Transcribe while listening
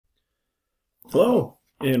Hello,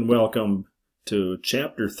 and welcome to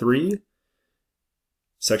Chapter 3,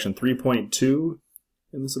 Section 3.2,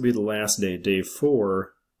 and this will be the last day, Day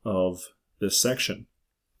 4 of this section.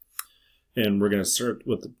 And we're going to start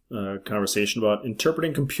with a conversation about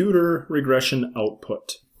interpreting computer regression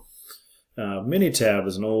output. Minitab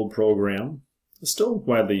is an old program. It's still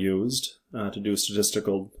widely used to do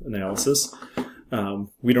statistical analysis.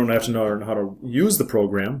 We don't have to know how to use the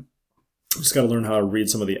program. We just got to learn how to read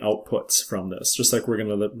some of the outputs from this, just like we're going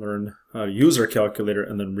to learn how to use our calculator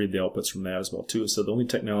and then read the outputs from that as well too. So the only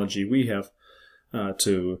technology we have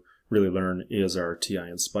to really learn is our TI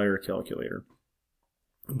Inspire calculator.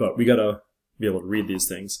 But we got to be able to read these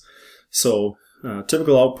things. So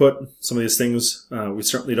typical output, some of these things we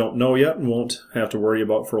certainly don't know yet and won't have to worry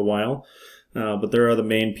about for a while, but there are the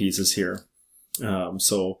main pieces here. In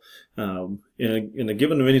a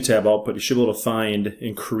given Minitab output, you should be able to find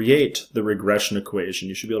and create the regression equation.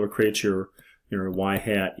 You should be able to create your y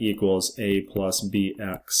hat equals a plus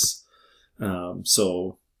bx. We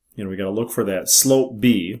got to look for that slope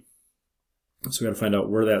b. So we got to find out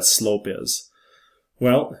where that slope is.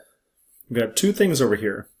 Well, we've got two things over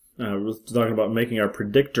here. We're talking about making our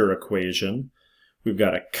predictor equation. We've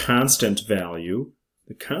got a constant value.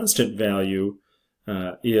 The constant value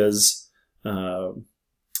is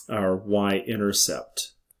our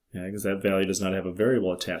y-intercept, because that value does not have a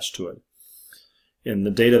variable attached to it. In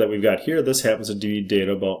the data that we've got here, this happens to be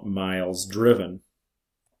data about miles driven.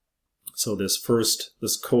 So this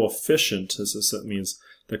coefficient, that means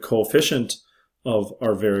the coefficient of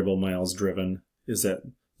our variable miles driven is at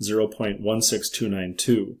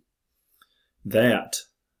 0.16292. That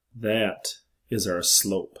is our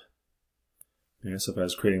slope. Okay, so if I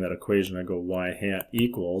was creating that equation, I go y hat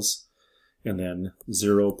equals, and then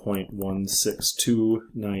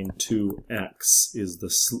 0.16292x is the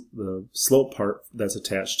slope part that's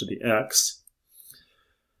attached to the x.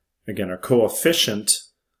 Again, our coefficient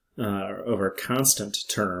of our constant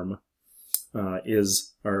term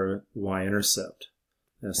is our y-intercept.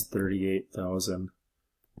 That's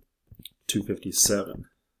 38,257. I'm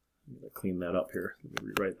going to clean that up here. Let me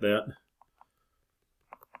rewrite that.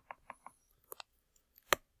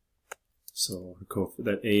 So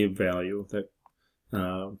that a value, that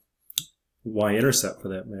y-intercept for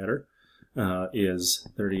that matter, is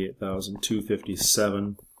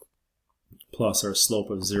 38,257 plus our slope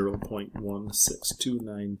of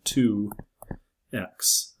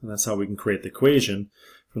 0.16292x. And that's how we can create the equation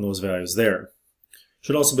from those values there.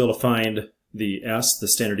 Should also be able to find the S, the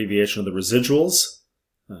standard deviation of the residuals.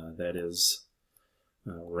 That is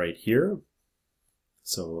right here.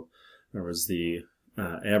 So there was the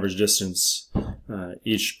average distance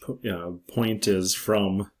each point is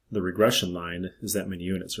from the regression line is that many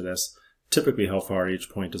units, or that's typically how far each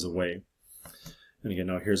point is away. And again,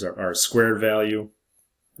 now here's our r squared value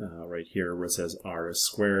right here where it says r is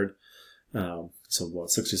squared. So about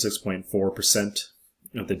 66.4%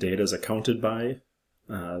 of the data is accounted by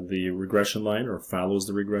the regression line or follows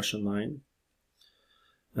the regression line.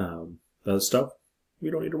 The other stuff we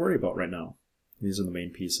don't need to worry about right now. These are the main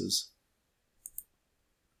pieces.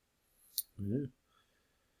 Yeah.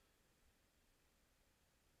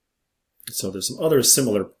 So there's some other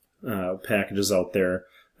similar packages out there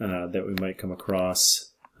that we might come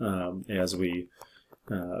across as we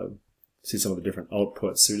see some of the different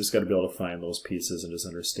outputs. So we just got to be able to find those pieces and just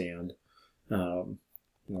understand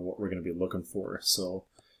what we're going to be looking for. So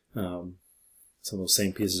some of those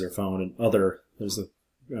same pieces are found in other. There's a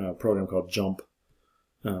program called Jump.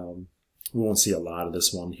 We won't see a lot of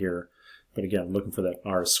this one here. But again, looking for that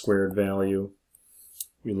r squared value,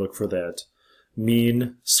 we look for that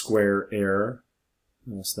mean square error.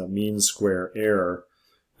 So that mean square error,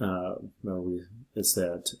 it's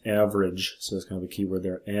that average, so that's kind of a keyword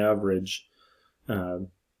there, average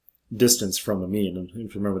distance from the mean. And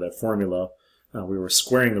if you remember that formula, we were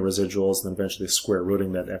squaring the residuals and then eventually square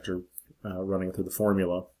rooting that after running it through the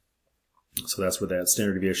formula. So that's where that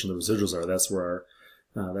standard deviation of the residuals are. That's where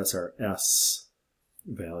that's our S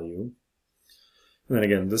value. And then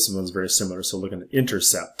again, this one's very similar. So looking at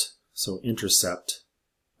intercept. So intercept,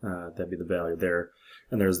 that'd be the value there.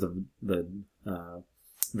 And there's the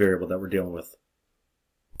variable that we're dealing with.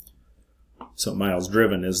 So miles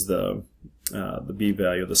driven is the b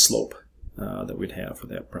value, the slope that we'd have for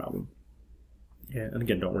that problem. Yeah, and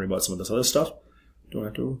again, don't worry about some of this other stuff. Don't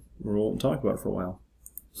have to roll and talk about it for a while.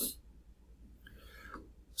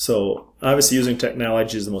 So obviously using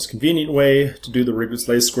technology is the most convenient way to do the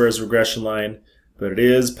least squares regression line. But it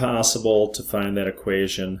is possible to find that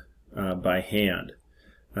equation by hand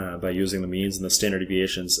by using the means and the standard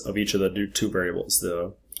deviations of each of the two variables,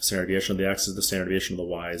 the Standard deviation of the x's, the standard deviation of the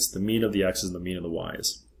y's, the mean of the x's, and the mean of the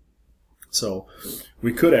y's. So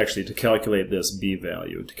we could actually, to calculate this b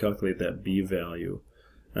value,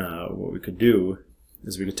 what we could do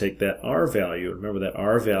is we could take that r value. Remember that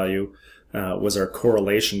r value was our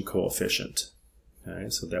correlation coefficient. Okay,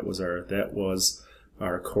 so that was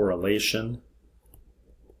our correlation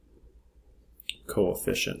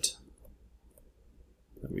coefficient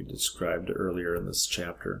that we described earlier in this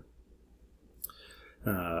chapter.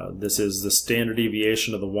 This is the standard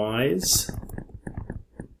deviation of the y's,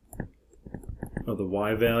 of the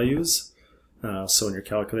y values. So in your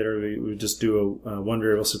calculator, we would just do a one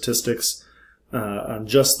variable statistics on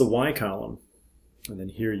just the y column. And then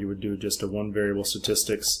here you would do just a one variable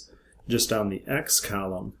statistics just on the x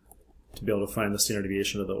column to be able to find the standard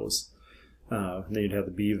deviation of those. And then you'd have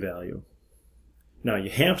the b value. Now you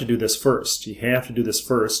have to do this first.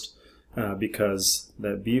 Because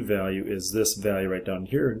that b value is this value right down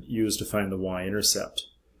here used to find the y-intercept.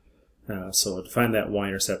 So to find that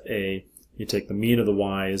y-intercept a, you take the mean of the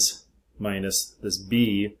y's minus this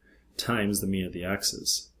b times the mean of the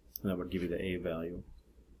x's. And that would give you the a value.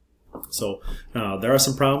 So there are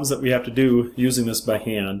some problems that we have to do using this by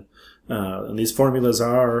hand. And these formulas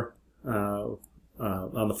are on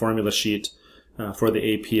the formula sheet for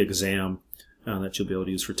the AP exam that you'll be able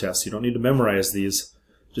to use for tests. You don't need to memorize these.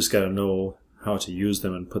 Just got to know how to use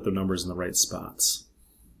them and put the numbers in the right spots.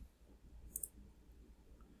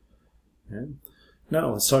 Okay.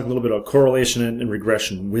 Now let's talk a little bit about correlation and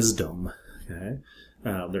regression wisdom. Okay.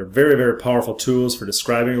 They're very, very powerful tools for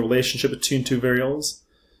describing a relationship between two variables.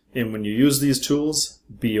 And when you use these tools,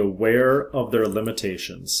 be aware of their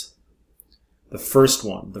limitations. The first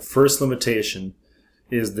limitation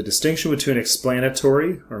is the distinction between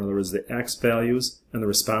explanatory, or in other words the x values, and the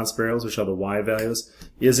response variables, which are the y values,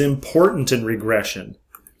 is important in regression.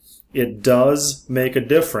 It does make a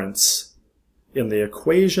difference in the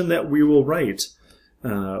equation that we will write.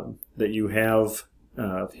 That you have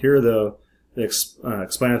here the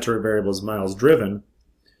explanatory variable is miles driven,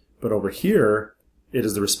 but over here it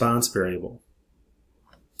is the response variable,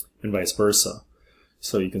 and vice versa.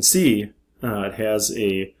 So you can see it has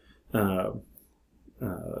a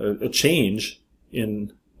change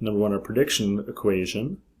in number one, our prediction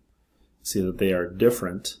equation. See that they are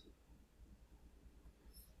different.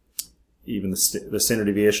 Even the standard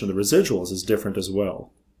deviation of the residuals is different as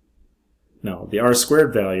well. Now, the r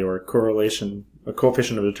squared value, or coefficient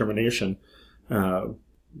of determination,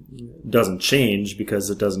 doesn't change because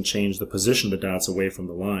it doesn't change the position of the dots away from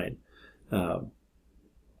the line.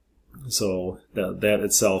 So that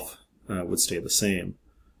itself would stay the same.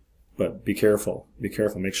 But be careful. Be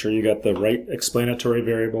careful. Make sure you got the right explanatory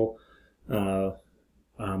variable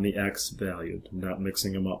on the x value, not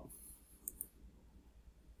mixing them up.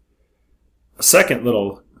 A second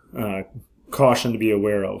little caution to be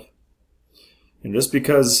aware of. And just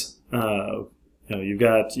because you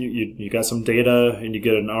got some data and you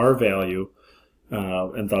get an r value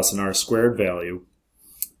and thus an r squared value,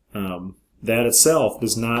 that itself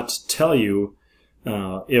does not tell you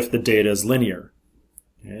if the data is linear.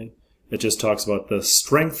 Okay? It just talks about the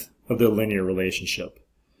strength of the linear relationship.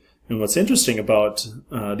 And what's interesting about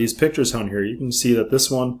these pictures down here, you can see that this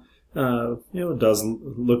one does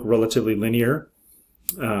look relatively linear.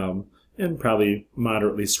 And probably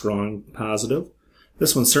moderately strong positive.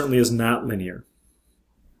 This one certainly is not linear.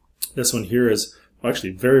 This one here is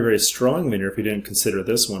actually very, very strong linear if we didn't consider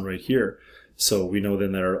this one right here. So we know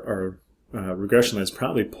then that our regression line is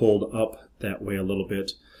probably pulled up that way a little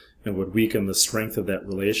bit and would weaken the strength of that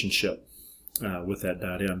relationship with that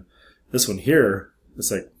dot in. This one here,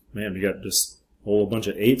 it's like, man, we got just a whole bunch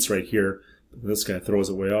of 8s right here. This guy throws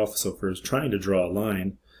it way off. So if we're trying to draw a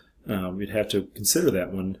line, we'd have to consider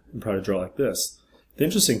that one and probably draw like this. The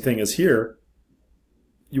interesting thing is here,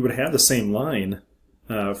 you would have the same line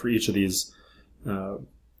for each of these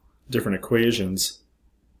different equations,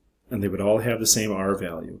 and they would all have the same r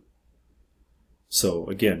value. So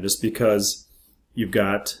again, just because you've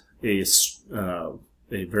got a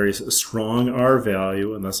very strong r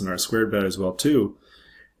value, and thus an r squared value as well too,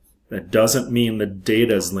 that doesn't mean the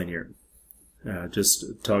data is linear.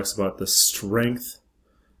 Just talks about the strength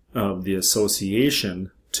of the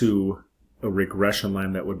association to a regression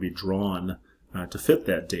line that would be drawn to fit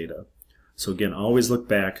that data. So again, always look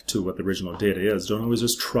back to what the original data is. Don't always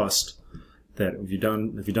just trust that if you've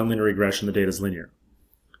done linear regression, the data is linear.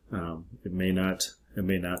 It may not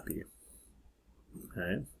be.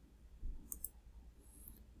 Okay.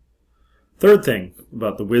 Third thing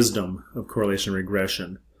about the wisdom of correlation and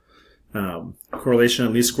regression. Correlation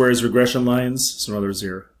and least squares regression lines. So in other words,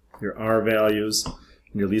 your r values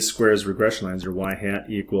Your least squares regression lines, your y hat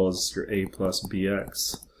equals your a plus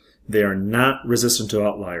bx. They are not resistant to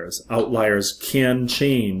outliers. Outliers can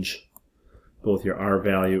change both your r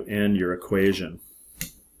value and your equation.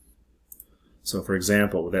 So for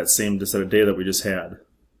example, with that same set of data that we just had,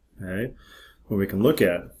 okay, what we can look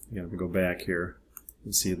at, again, if we go back here,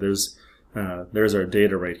 you see there's our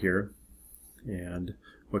data right here. And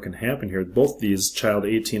what can happen here, both these child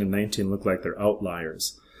 18 and 19 look like they're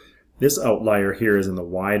outliers. This outlier here is in the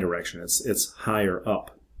y direction. It's higher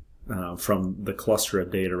up from the cluster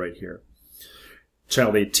of data right here.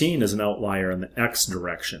 Child 18 is an outlier in the x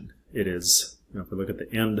direction. It is, if we look at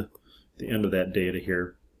the end of that data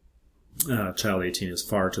here, child 18 is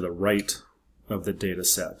far to the right of the data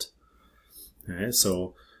set. Okay,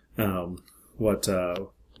 so what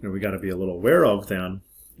we got to be a little aware of then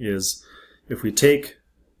is if we take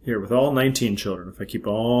here with all 19 children, if I keep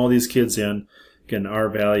all these kids in, again, R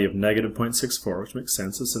value of negative 0.64, which makes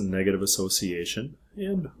sense, it's a negative association,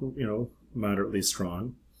 and moderately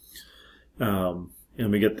strong. And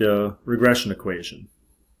we get the regression equation.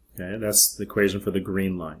 Okay, that's the equation for the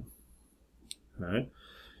green line. All right.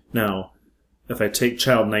 Now, if I take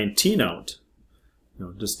child 19 out,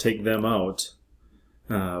 just take them out,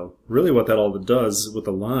 really what that all does with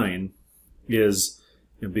the line is,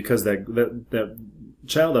 because that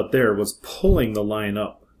child up there was pulling the line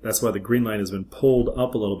up. That's why the green line has been pulled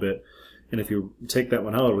up a little bit. And if you take that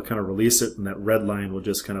one out, it will kind of release it, and that red line will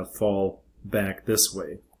just kind of fall back this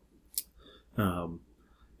way.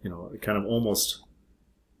 Kind of almost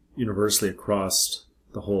universally across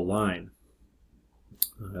the whole line.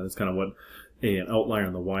 That's kind of what an outlier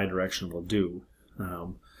in the y direction will do.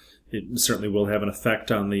 It certainly will have an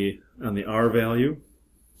effect on the r value,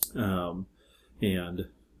 and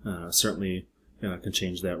certainly can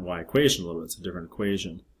change that y equation a little bit. It's a different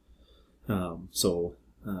equation. So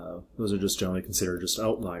those are just generally considered just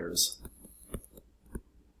outliers.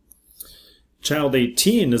 Child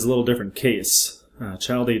 18 is a little different case.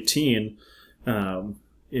 Child 18,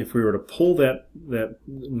 if we were to pull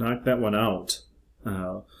knock that one out,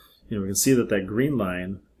 we can see that green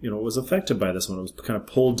line, was affected by this one. It was kind of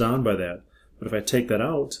pulled down by that. But if I take that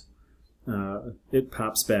out, it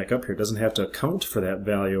pops back up here. It doesn't have to account for that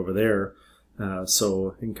value over there.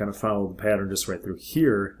 So you can kind of follow the pattern just right through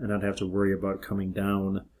here and not have to worry about coming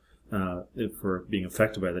down for being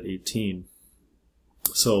affected by that 18.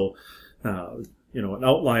 So, an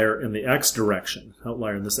outlier in the x direction,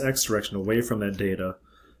 away from that data,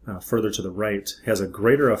 further to the right, has a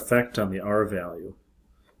greater effect on the r value.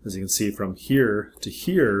 As you can see, from here to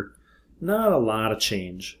here, not a lot of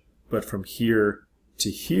change, but from here to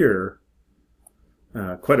here,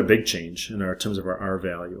 quite a big change in terms of our r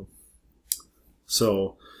value.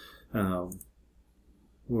 So what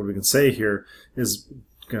we can say here is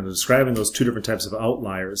kind of describing those two different types of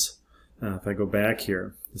outliers. If I go back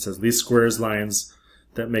here, it says least squares lines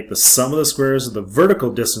that make the sum of the squares of the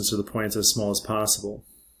vertical distance to the points as small as possible.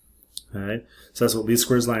 Okay, so that's what least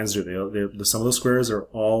squares lines do. The sum of the squares are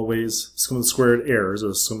always, sum of the squared errors, or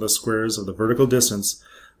the sum of the squares of the vertical distance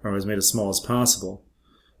are always made as small as possible.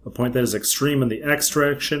 A point that is extreme in the x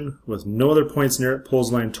direction with no other points near it pulls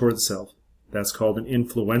the line towards itself. That's called an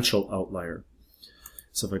influential outlier.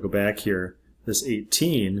 So if I go back here, this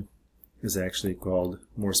 18 is actually called,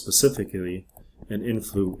 more specifically, an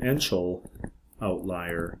influential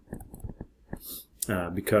outlier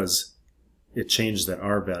because it changes that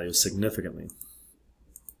r value significantly.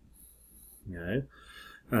 Okay.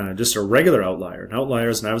 Just a regular outlier. An outlier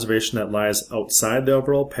is an observation that lies outside the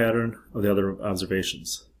overall pattern of the other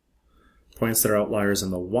observations. Points that are outliers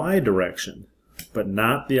in the y direction, but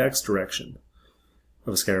not the x direction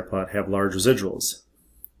of a scatter plot, have large residuals.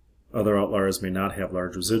 Other outliers may not have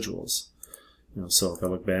large residuals. So if I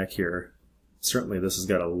look back here, certainly this has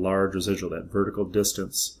got a large residual. That vertical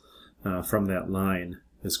distance from that line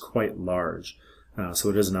is quite large. So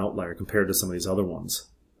it is an outlier compared to some of these other ones.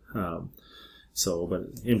 But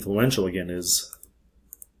influential, again, is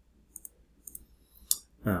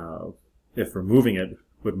if removing it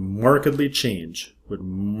would markedly change the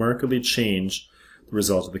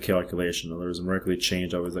result of the calculation. In other words, markedly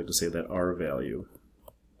change, I always like to say that r value.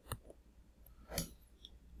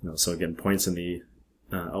 So again, points in the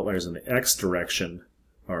outliers in the x direction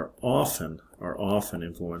are often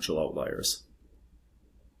influential outliers.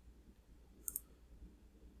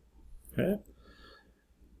 Okay.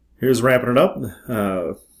 Here's wrapping it up.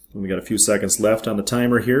 We got a few seconds left on the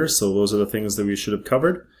timer here, so those are the things that we should have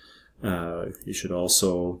covered. You should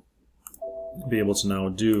also be able to now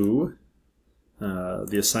do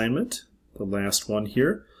the assignment, the last one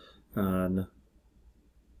here, on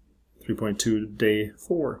 3.2 day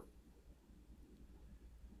 4.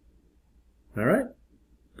 All right.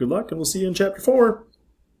 Good luck, and we'll see you in Chapter 4.